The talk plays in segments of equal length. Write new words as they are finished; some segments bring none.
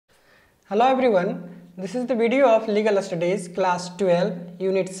Hello everyone, this is the video of Legal Studies class 12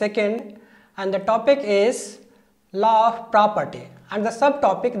 unit 2nd and the topic is law of property and the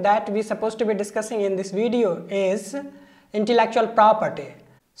subtopic that we supposed to be discussing in this video is intellectual property.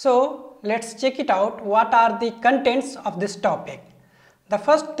 So let's check it out, what are the contents of this topic. The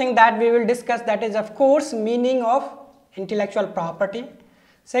first thing that we will discuss, that is of course meaning of intellectual property.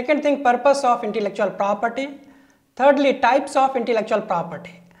 Second thing, purpose of intellectual property. Thirdly, types of intellectual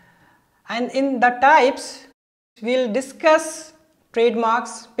property. And in the types, we will discuss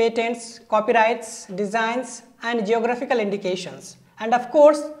trademarks, patents, copyrights, designs and geographical indications. And of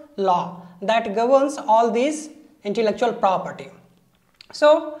course, law that governs all these intellectual property.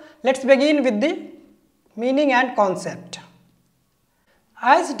 So, let's begin with the meaning and concept.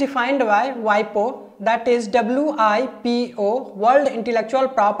 As defined by WIPO, that is WIPO, World Intellectual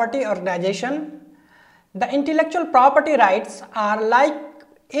Property Organization, the intellectual property rights are like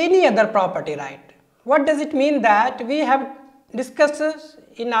any other property right. What does it mean? That we have discussed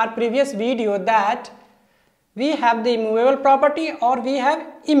in our previous video that we have the movable property or we have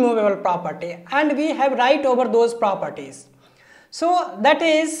immovable property and we have right over those properties. So that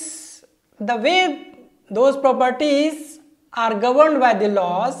is the way those properties are governed by the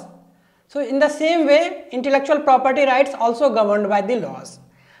laws. So in the same way, intellectual property rights also governed by the laws,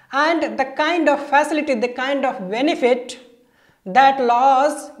 and the kind of facility, the kind of benefit that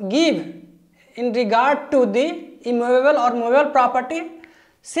laws give in regard to the immovable or movable property,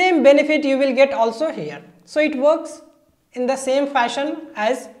 same benefit you will get also here. So it works in the same fashion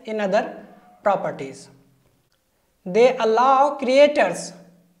as in other properties. They allow creators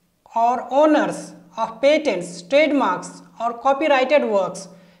or owners of patents, trademarks or copyrighted works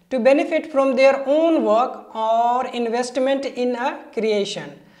to benefit from their own work or investment in a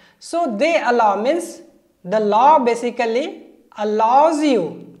creation. So they allow means the law basically allows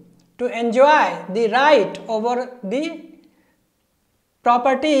you to enjoy the right over the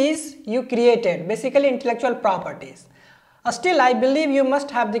properties you created, basically intellectual properties. Still, I believe you must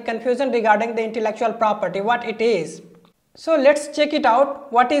have the confusion regarding the intellectual property, what it is. So let's check it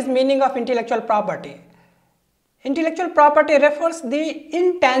out. What is meaning of intellectual property? Intellectual property refers the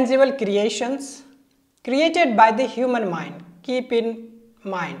intangible creations created by the human mind. Keep in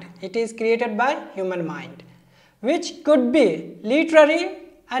mind, it is created by human mind, which could be literary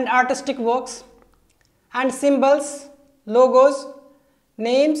and artistic works and symbols, logos,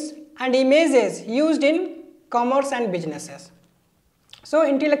 names and images used in commerce and businesses. So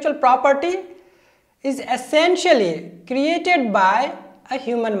intellectual property is essentially created by a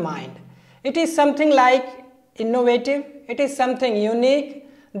human mind. It is something like innovative, it is something unique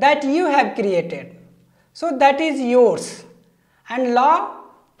that you have created. So that is yours, and law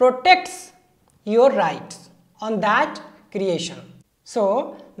protects your rights on that creation.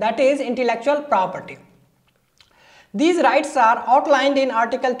 So that is intellectual property. These rights are outlined in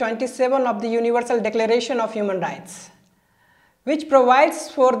Article 27 of the Universal Declaration of Human Rights, which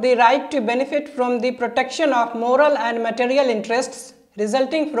provides for the right to benefit from the protection of moral and material interests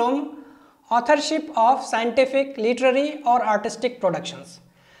resulting from authorship of scientific, literary or artistic productions.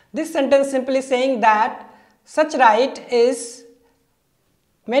 This sentence simply saying that such right is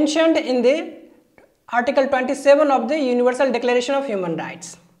mentioned in the Article 27 of the Universal Declaration of Human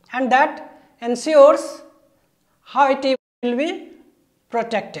Rights, and that ensures how it will be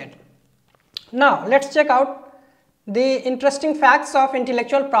protected. Now let's check out the interesting facts of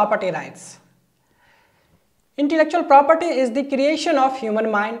intellectual property rights. Intellectual property is the creation of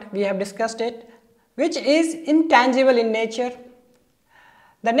human mind, we have discussed it, which is intangible in nature.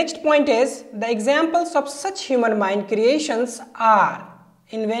 The next point is the examples of such human mind creations are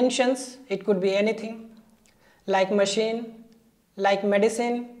inventions, it could be anything, like machine, like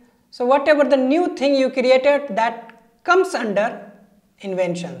medicine. So whatever the new thing you created, that comes under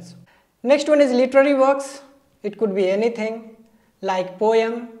inventions. Next one is literary works, it could be anything like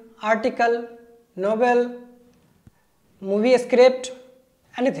poem, article, novel, movie script,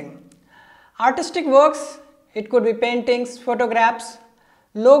 anything. Artistic works, it could be paintings, photographs,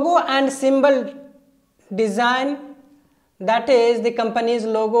 logo and symbol design, that is the company's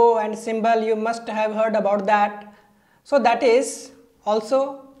logo and symbol, you must have heard about that. So that is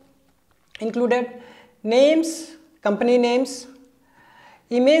also included. Names, company names,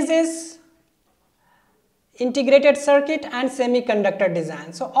 images, integrated circuit and semiconductor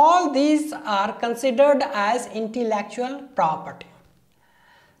design. So all these are considered as intellectual property.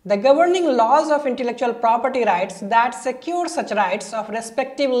 The governing laws of intellectual property rights that secure such rights of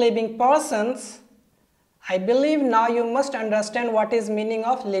respective living persons, I believe now you must understand what is meaning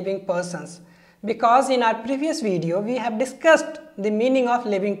of living persons. because in our previous video we have discussed the meaning of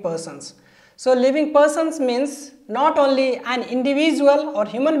living persons. So living persons means not only an individual or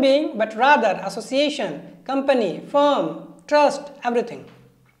human being, but rather association, company, firm, trust, everything.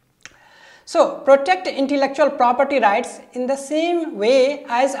 So protect intellectual property rights in the same way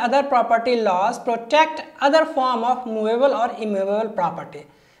as other property laws protect other form of movable or immovable property.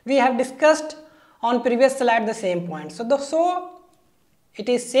 We have discussed on previous slide the same point. So it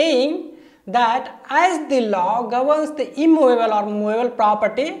is saying that as the law governs the immovable or movable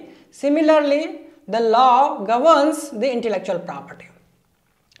property, similarly the law governs the intellectual property.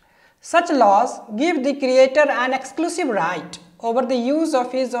 Such laws give the creator an exclusive right over the use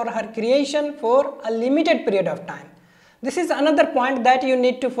of his or her creation for a limited period of time. This is another point that you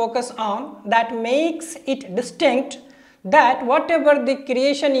need to focus on, that makes it distinct, that whatever the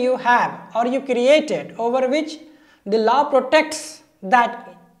creation you have or you created, over which the law protects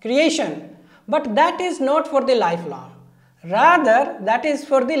that creation, but that is not for the lifelong, rather that is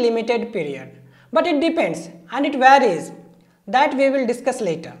for the limited period. But it depends and it varies, that we will discuss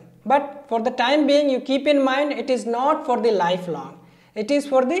later. But for the time being, you keep in mind it is not for the lifelong, it is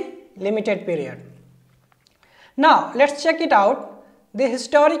for the limited period. Now let's check it out, the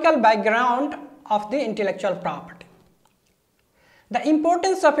historical background of the intellectual property. The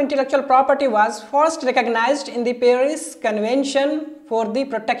importance of intellectual property was first recognized in the Paris Convention for the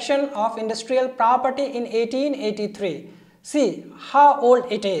Protection of Industrial Property in 1883. See how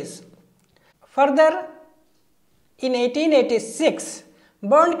old it is. Further, in 1886,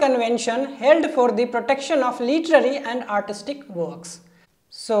 Berne Convention held for the protection of literary and artistic works.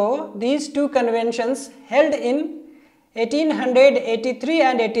 So these two conventions held in 1883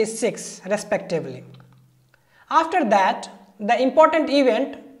 and 86 respectively. After that, the important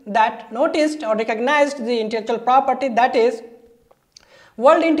event that noticed or recognized the intellectual property, that is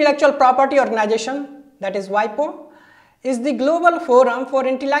World Intellectual Property Organization, that is WIPO, is the global forum for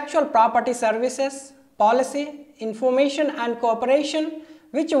intellectual property services, policy, information and cooperation,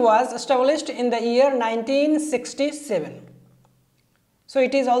 which was established in the year 1967. So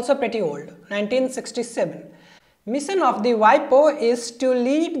it is also pretty old, 1967. Mission of the WIPO is to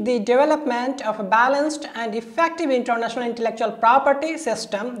lead the development of a balanced and effective international intellectual property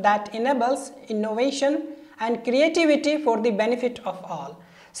system that enables innovation and creativity for the benefit of all.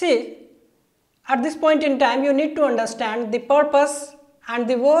 See, at this point in time you need to understand the purpose and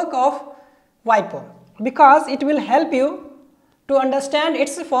the work of WIPO, because it will help you to understand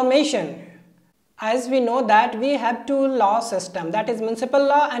its formation. As we know that we have two law systems, that is municipal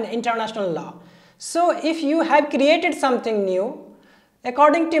law and international law. So if you have created something new,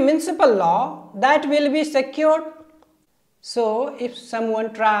 according to municipal law, that will be secured. So if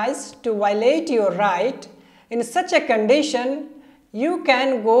someone tries to violate your right, in such a condition, you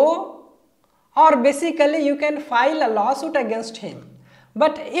can go, or basically you can file a lawsuit against him.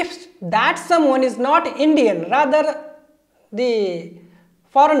 But if that someone is not Indian, rather the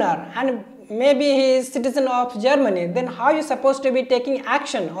foreigner, and maybe he is citizen of Germany, then how you supposed to be taking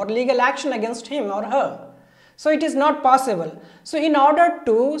action or legal action against him or her? So it is not possible. So in order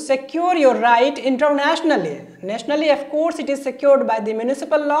to secure your right internationally, nationally of course it is secured by the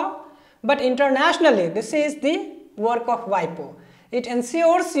municipal law, but internationally this is the work of WIPO. It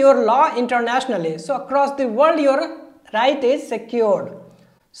ensures your law internationally. So across the world your right is secured.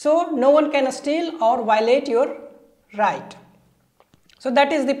 So no one can steal or violate your right. So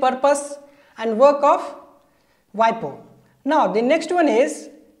that is the purpose and work of WIPO. Now the next one is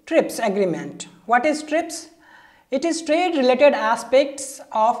TRIPS agreement. What is TRIPS? It is trade related aspects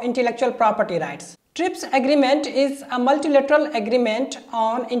of intellectual property rights. TRIPS agreement is a multilateral agreement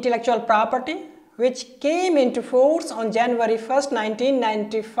on intellectual property which came into force on January 1st,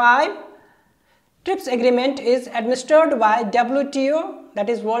 1995. TRIPS agreement is administered by WTO, that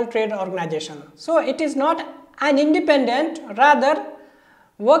is World Trade Organization. So it is not an independent, rather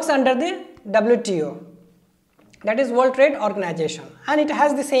works under the WTO, that is World Trade Organization, and it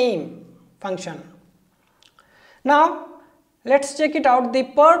has the same function. Now let's check it out, the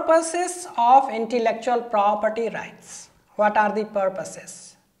purposes of intellectual property rights. What are the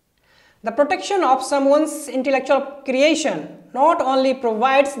purposes? The protection of someone's intellectual creation not only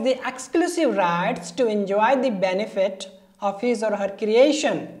provides the exclusive rights to enjoy the benefit of his or her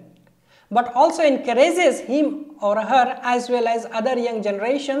creation, but also encourages him or her as well as other young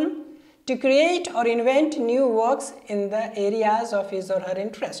generation to create or invent new works in the areas of his or her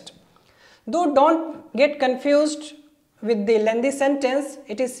interest. Though don't get confused with the lengthy sentence,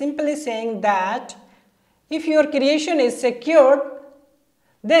 it is simply saying that if your creation is secured,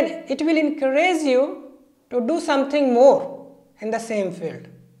 then it will encourage you to do something more in the same field.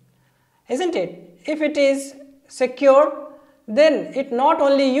 isn't it? If it is secure, then it not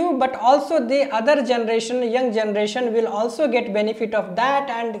only you but also the other generation, young generation will also get benefit of that,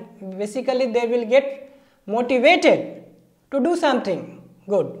 and basically they will get motivated to do something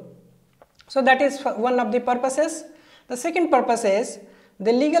good. So that is one of the purposes. The second purpose is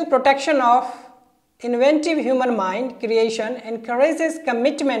the legal protection of inventive human mind creation encourages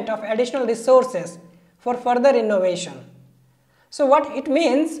commitment of additional resources for further innovation. So what it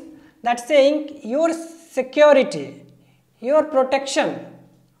means, that saying your security, your protection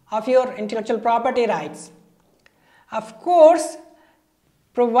of your intellectual property rights, of course,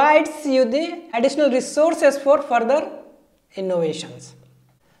 provides you the additional resources for further innovations.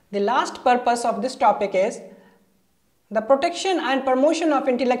 The last purpose of this topic is the protection and promotion of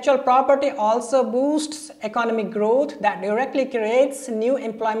intellectual property also boosts economic growth that directly creates new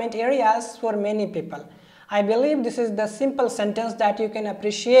employment areas for many people. I believe this is the simple sentence that you can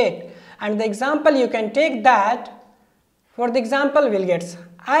appreciate, and the example you can take that. For the example, Bill Gates,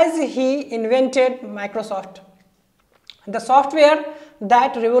 as he invented Microsoft, the software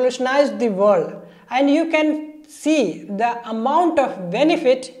that revolutionized the world, and you can see the amount of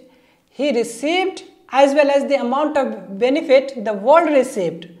benefit he received as well as the amount of benefit the world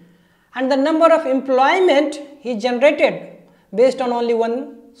received, and the number of employment he generated based on only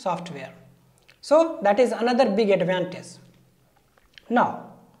one software. So that is another big advantage.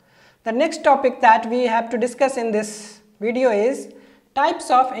 Now, the next topic that we have to discuss in this video is types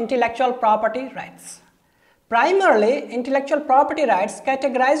of intellectual property rights. Primarily, intellectual property rights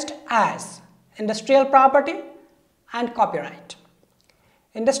categorized as industrial property and copyright.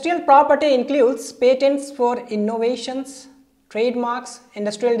 Industrial property includes patents for innovations, trademarks,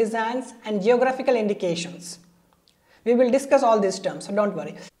 industrial designs, and geographical indications. We will discuss all these terms, so don't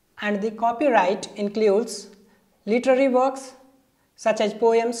worry. And the copyright includes literary works such as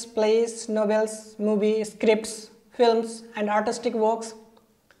poems, plays, novels, movies, scripts, films, and artistic works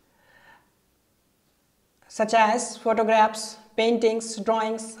such as photographs, paintings,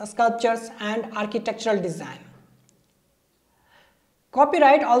 drawings, sculptures, and architectural design.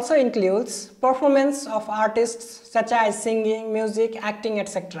 Copyright also includes performance of artists such as singing, music, acting,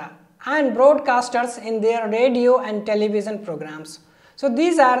 etc., and broadcasters in their radio and television programs. So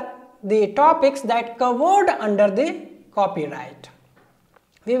these are the topics that covered under the copyright.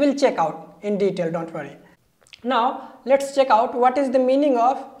 We will check out in detail, don't worry. Now let's check out what is the meaning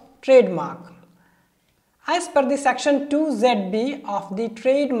of trademark. As per the section 2ZB of the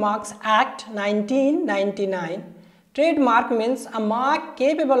Trademarks Act 1999, trademark means a mark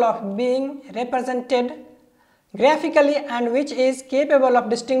capable of being represented graphically and which is capable of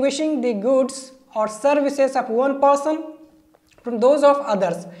distinguishing the goods or services of one person from those of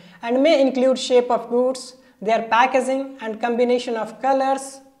others, and may include shape of goods, their packaging, and combination of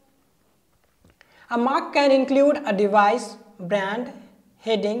colors. A mark can include a device, brand,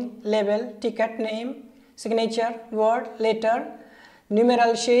 heading, label, ticket name, signature, word, letter,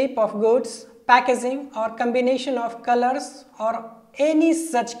 numeral, shape of goods, packaging, or combination of colors, or any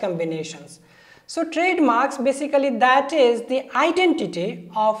such combinations. So trademarks, basically that is the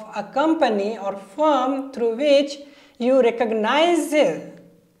identity of a company or firm through which you recognize a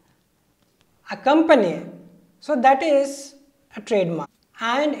company. So that is a trademark,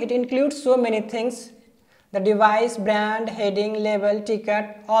 and it includes so many things: the device, brand, heading, label,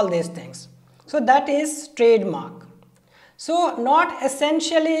 ticket, all these things. So that is trademark. So not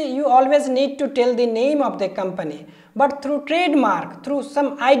essentially you always need to tell the name of the company, but through trademark, through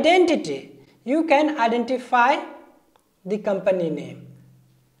some identity, you can identify the company name.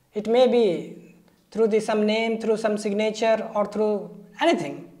 It may be through some name, through some signature, or through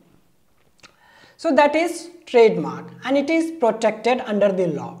anything. So that is trademark, and it is protected under the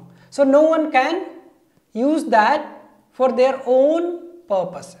law. So no one can use that for their own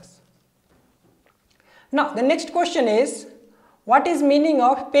purposes. Now the next question is, what is meaning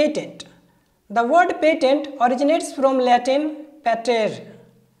of patent? The word patent originates from Latin patere.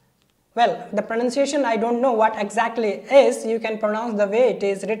 Well, the pronunciation I don't know what exactly is. You can pronounce the way it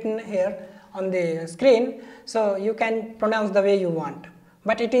is written here on the screen, so you can pronounce the way you want,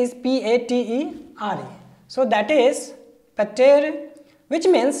 but it is P-A-T-E-R-E. So that is patere, which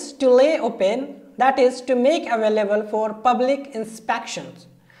means to lay open, that is to make available for public inspections.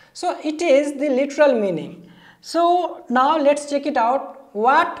 So it is the literal meaning. So now let's check it out.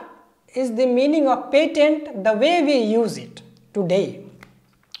 What is the meaning of patent, the way we use it today?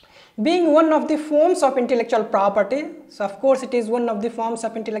 Being one of the forms of intellectual property, so of course it is one of the forms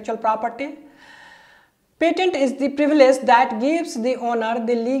of intellectual property. Patent is the privilege that gives the owner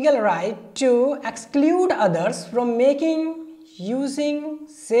the legal right to exclude others from making using,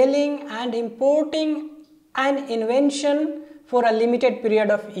 selling and importing an invention for a limited period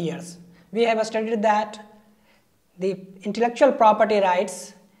of years. We have studied that the intellectual property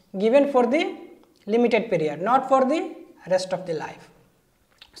rights given for the limited period, not for the rest of the life.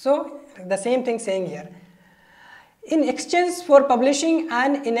 So the same thing saying here. In exchange for publishing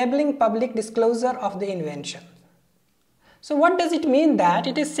and enabling public disclosure of the invention. So what does it mean? That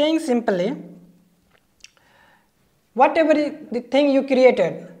it is saying simply, whatever the thing you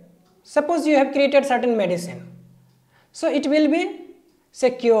created, suppose you have created certain medicine, so it will be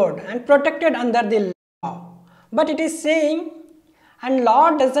secured and protected under the law. But it is saying, and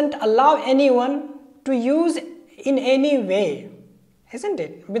law doesn't allow anyone to use in any way, isn't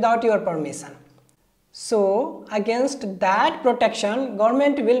it, without your permission. So against that protection,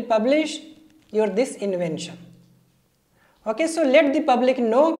 government will publish this invention. Okay, so let the public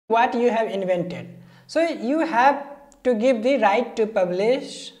know what you have invented. So you have to give the right to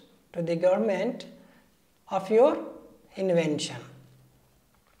publish to the government of your invention.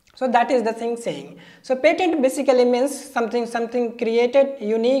 So that is the thing saying. So patent basically means something created,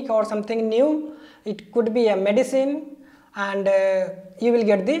 unique or something new. It could be a medicine, and you will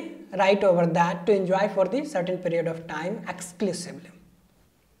get the right over that to enjoy for the certain period of time exclusively.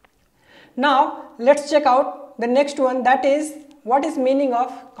 Now let's check out the next one, that is, what is meaning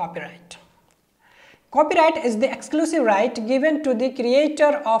of copyright. Copyright is the exclusive right given to the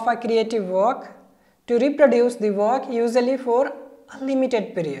creator of a creative work to reproduce the work, usually for a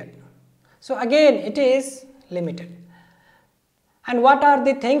limited period. So again it is limited. And what are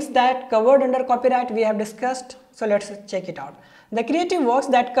the things that covered under copyright we have discussed? So let's check it out. The creative works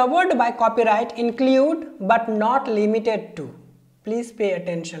that covered by copyright include but not limited to. Please pay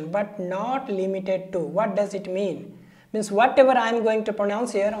attention, but not limited to. What does it mean? Means whatever I am going to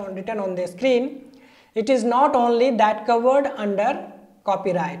pronounce here or written on the screen, it is not only that covered under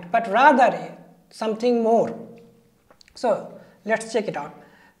copyright, but rather something more. So let's check it out.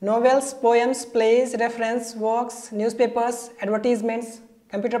 Novels, poems, plays, reference works, newspapers, advertisements,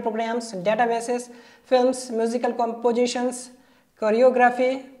 computer programs, databases, films, musical compositions,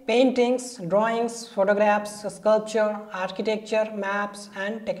 choreography, paintings, drawings, photographs, sculpture, architecture, maps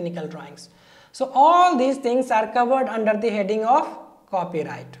and technical drawings. So all these things are covered under the heading of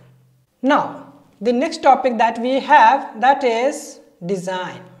copyright. Now the next topic that we have, that is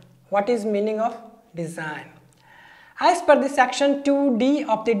design. What is meaning of design? As per the section 2D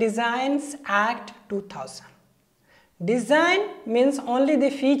of the Designs Act 2000, design means only the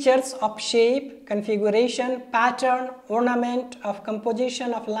features of shape, configuration, pattern, ornament, of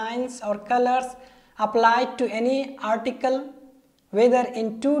composition of lines or colors applied to any article, whether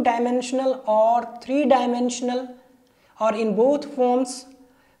in two-dimensional or three-dimensional or in both forms,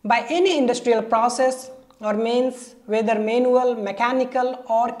 by any industrial process or means, whether manual, mechanical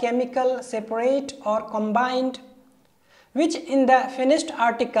or chemical, separate or combined, which in the finished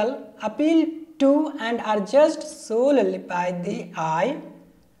article appeal to and are judged solely by the eye,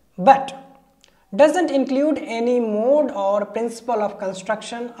 but doesn't include any mode or principle of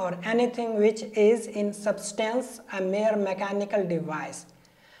construction or anything which is in substance a mere mechanical device,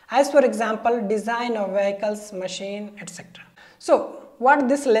 as for example design of vehicles, machine, etc. So what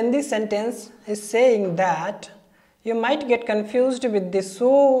this lengthy sentence is saying, that you might get confused with this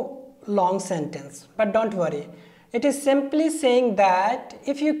so long sentence, but don't worry. It is simply saying that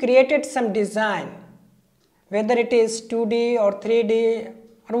if you created some design, whether it is 2D or 3D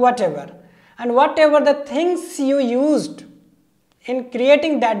or whatever, and whatever the things you used in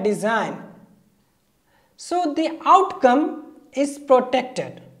creating that design, so the outcome is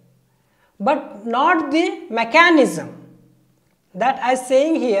protected, but not the mechanism. That I am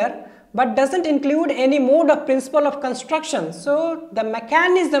saying here, but doesn't include any mode of principle of construction. So the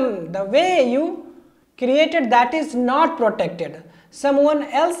mechanism, the way you created, that is not protected. Someone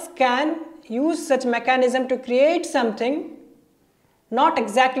else can use such mechanism to create something, not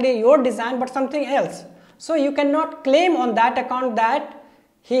exactly your design but something else. So you cannot claim on that account that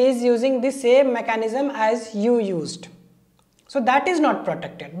he is using the same mechanism as you used. So that is not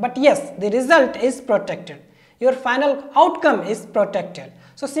protected. But yes, the result is protected. Your final outcome is protected.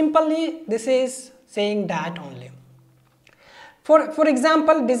 So simply this is saying that only. For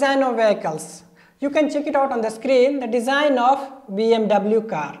example, design of vehicles. You can check it out on the screen, the design of BMW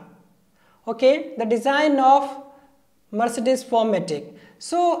car, okay, the design of Mercedes 4matic.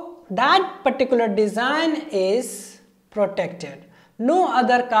 So that particular design is protected. No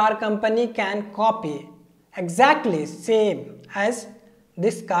other car company can copy exactly same as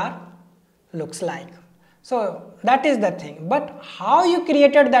this car looks like. So that is the thing. But how you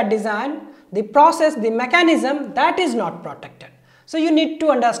created that design, the process, the mechanism, that is not protected. So you need to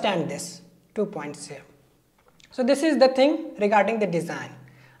understand this 2 points here. So this is the thing regarding the design.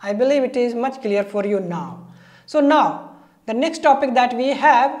 I believe it is much clear for you now. So now the next topic that we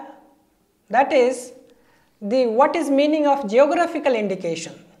have, that is the what is meaning of geographical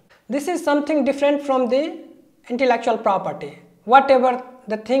indication. This is something different from the intellectual property, whatever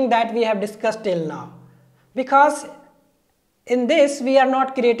the thing that we have discussed till now, because in this we are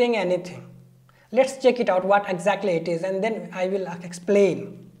not creating anything. Let's check it out what exactly it is, and then I will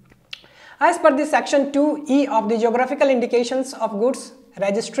explain. As per the section 2E of the Geographical Indications of Goods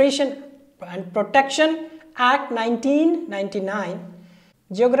Registration and Protection Act 1999,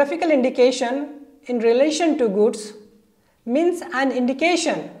 geographical indication in relation to goods means an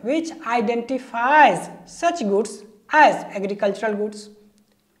indication which identifies such goods as agricultural goods,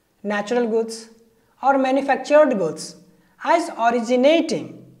 natural goods or manufactured goods as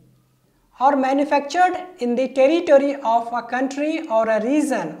originating or manufactured in the territory of a country or a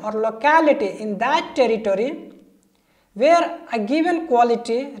region or locality in that territory where a given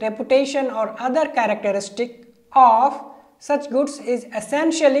quality, reputation or other characteristic of such goods is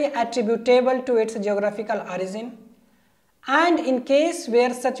essentially attributable to its geographical origin, and in case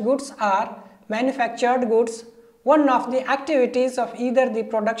where such goods are manufactured goods, one of the activities of either the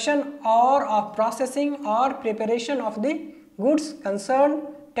production or of processing or preparation of the goods concerned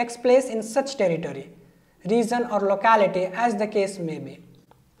takes place in such territory, region or locality as the case may be.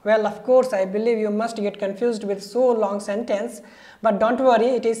 Well, of course, I believe you must get confused with so long sentence, but don't worry,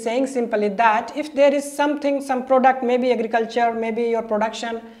 it is saying simply that if there is something, some product, maybe agriculture, maybe your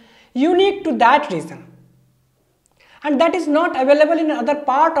production, unique to that region, and that is not available in other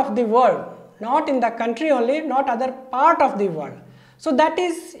part of the world, not in the country only, not other part of the world. So that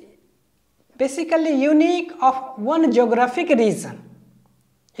is basically unique of one geographic region.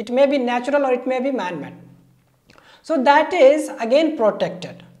 It may be natural or it may be man-made. So that is again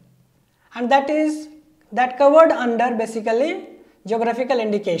protected, and that covered under basically geographical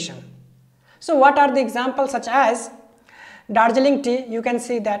indication. So what are the examples such as Darjeeling tea? You can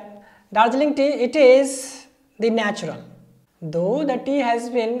see that Darjeeling tea, it is the natural. Though the tea has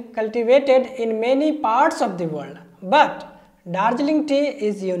been cultivated in many parts of the world, but Darjeeling tea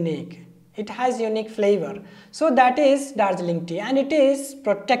is unique. It has unique flavor. So that is Darjeeling tea, and it is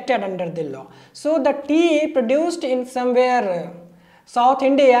protected under the law. So the tea produced in somewhere South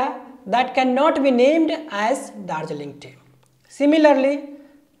India, that cannot be named as Darjeeling tea. Similarly,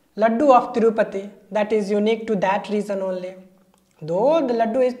 laddu of Tirupati, that is unique to that region only. Though the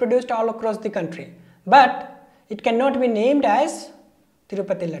laddu is produced all across the country, but it cannot be named as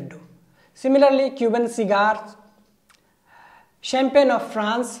Tirupati laddu. Similarly, Cuban cigars, Champagne of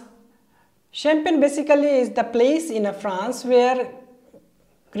France. Champagne basically is the place in France where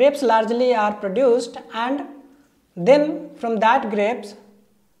grapes largely are produced, and then from that grapes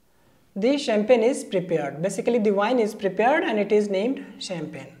the champagne is prepared. Basically the wine is prepared and it is named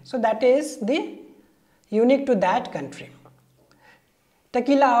champagne. So that is the unique to that country.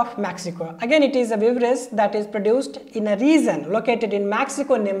 Tequila of Mexico. Again, it is a beverage that is produced in a region located in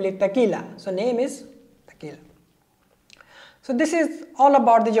Mexico, namely Tequila. So name is Tequila. So this is all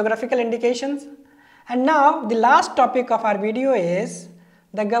about the geographical indications. And now the last topic of our video is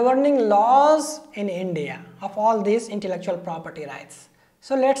the governing laws in India of all these intellectual property rights.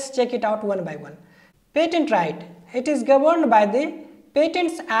 So let's check it out one by one. Patent right. It is governed by the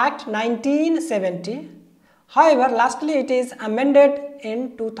Patents Act 1970. However, lastly it is amended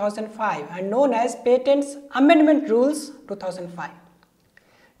in 2005 and known as Patents Amendment Rules 2005.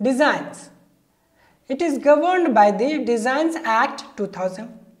 Designs. It is governed by the Designs Act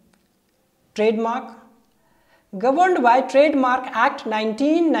 2000. Trademark. Governed by Trademark Act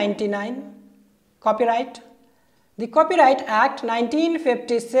 1999. Copyright. The Copyright Act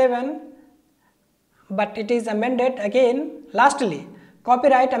 1957, but it is amended again. Lastly,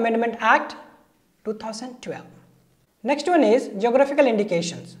 Copyright Amendment Act 2012. Next one is geographical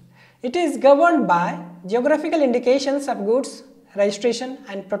indications. It is governed by Geographical Indications of Goods Registration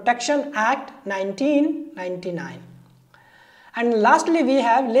and Protection Act 1999. And lastly, we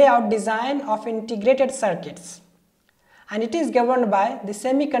have Layout Design of Integrated Circuits, and it is governed by the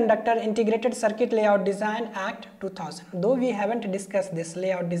Semiconductor Integrated Circuit Layout Design Act 2000. Though we haven't discussed this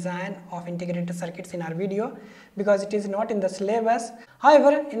layout design of integrated circuits in our video because it is not in the syllabus.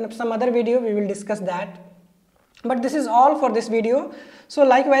 However, in some other video we will discuss that. But this is all for this video. So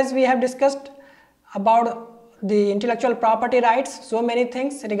likewise, we have discussed about the intellectual property rights, so many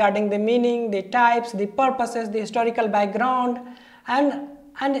things regarding the meaning, the types, the purposes, the historical background, and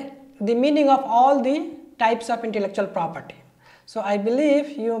the meaning of all the types of intellectual property. So I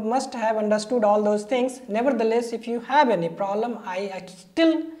believe you must have understood all those things. Nevertheless, if you have any problem, I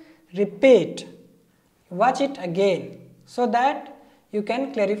still repeat, watch it again so that you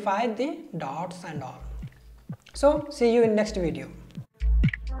can clarify the dots and all. So see you in next video.